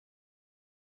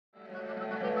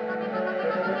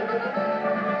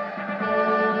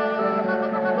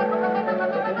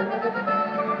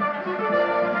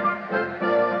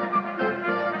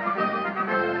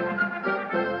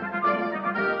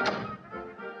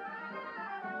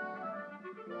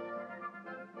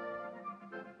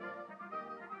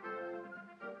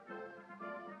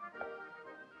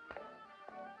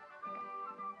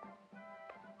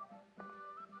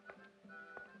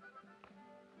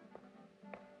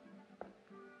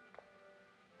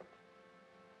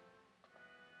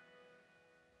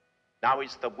Now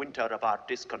is the winter of our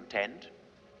discontent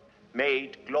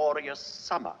made glorious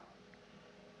summer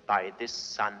by this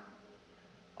sun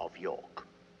of York.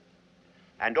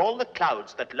 And all the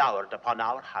clouds that lowered upon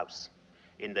our house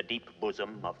in the deep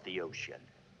bosom of the ocean,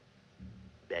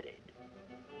 buried.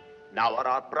 Now are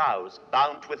our brows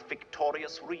bound with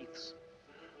victorious wreaths,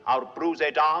 our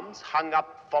bruised arms hung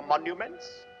up for monuments,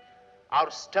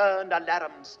 our stern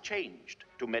alarums changed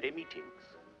to merry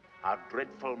meetings, our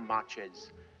dreadful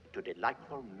marches to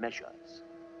delightful measures.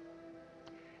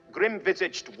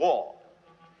 Grim-visaged war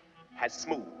has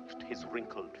smoothed his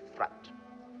wrinkled front,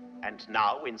 and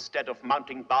now, instead of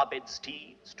mounting barbed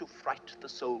steeds to fright the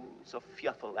souls of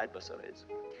fearful adversaries,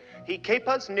 he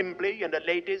capers nimbly in a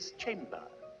lady's chamber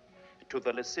to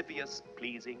the lascivious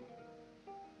pleasing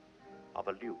of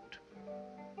a lute.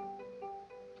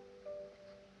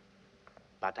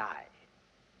 But I,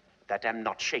 that am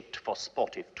not shaped for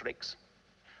sportive tricks,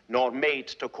 nor made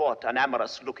to court an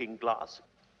amorous looking glass,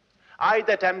 I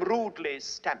that am rudely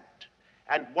stamped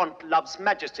and want love's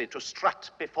majesty to strut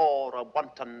before a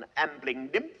wanton ambling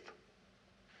nymph,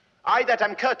 I that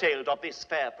am curtailed of this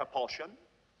fair proportion,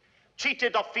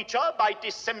 cheated of feature by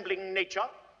dissembling nature,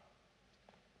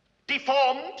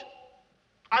 deformed,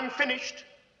 unfinished,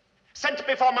 sent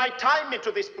before my time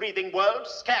into this breathing world,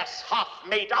 scarce half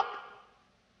made up,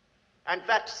 and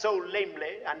that so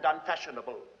lamely and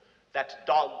unfashionable that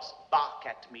dogs bark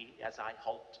at me as I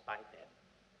halt by them.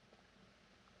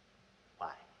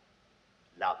 Why,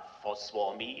 love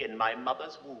forswore me in my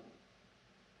mother's womb,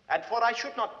 and for I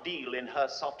should not deal in her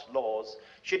soft laws,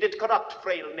 she did corrupt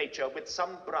frail nature with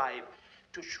some bribe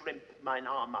to shrimp mine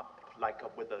arm up like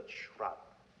a withered shrub,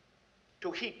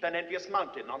 to heap an envious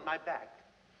mountain on my back,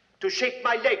 to shape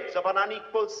my legs of an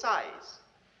unequal size,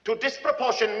 to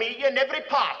disproportion me in every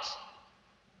part,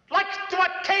 like to a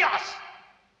chaos,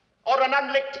 or an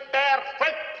unlicked bare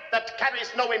whelp that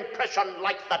carries no impression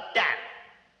like the dam.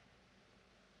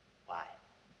 Why,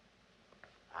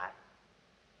 I,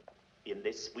 in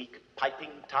this weak piping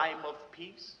time of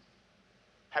peace,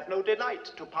 have no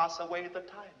delight to pass away the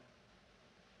time,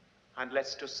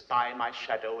 unless to spy my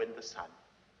shadow in the sun,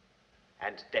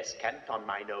 and descant on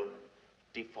mine own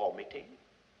deformity.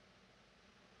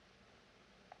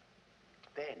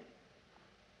 Then,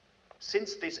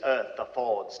 since this earth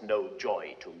affords no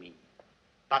joy to me,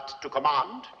 but to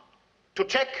command, to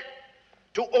check,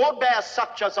 to o'erbear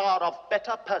such as are of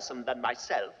better person than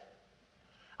myself,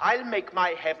 I'll make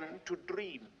my heaven to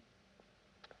dream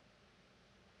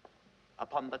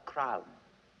upon the crown.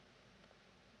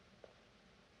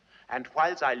 And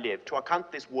whiles I live, to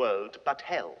account this world but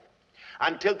hell,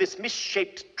 until this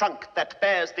misshaped trunk that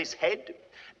bears this head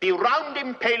be round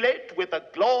impaled with a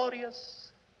glorious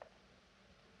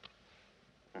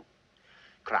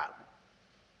crown.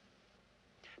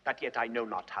 But yet I know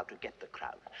not how to get the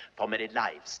crown, for many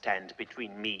lives stand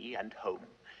between me and home.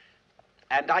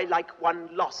 And I like one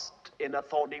lost in a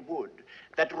thorny wood,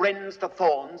 that rends the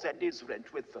thorns and is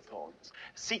rent with the thorns,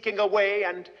 seeking a way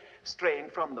and straying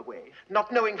from the way,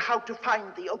 not knowing how to find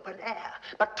the open air,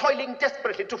 but toiling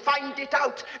desperately to find it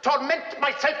out, torment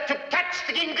myself to catch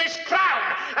the English crown,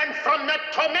 and from that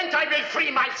torment I will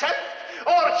free myself,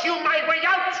 or hew my way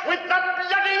out with the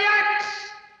bloody axe.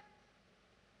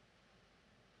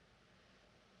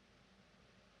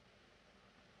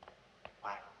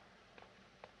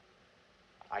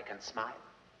 I can smile,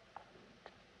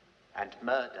 and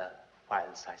murder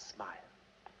whiles I smile,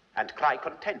 and cry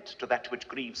content to that which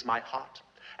grieves my heart,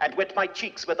 and wet my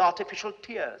cheeks with artificial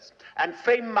tears, and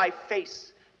frame my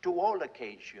face to all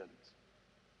occasions.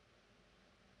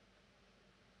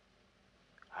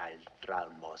 I'll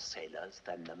drown more sailors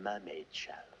than the mermaid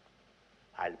shall.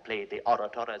 I'll play the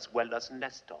orator as well as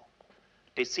Nestor,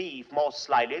 deceive more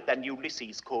slyly than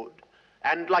Ulysses could,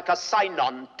 and like a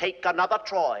Sinon take another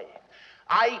Troy.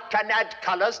 I can add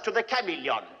colors to the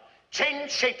chameleon, change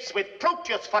shapes with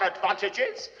Proteus for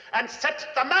advantages, and set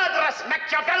the murderous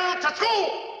Machiavel to school.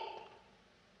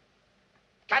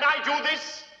 Can I do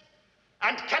this,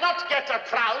 and cannot get a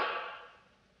crown?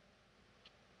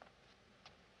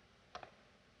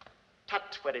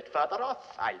 Tut, were it further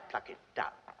off, I'll pluck it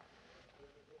down.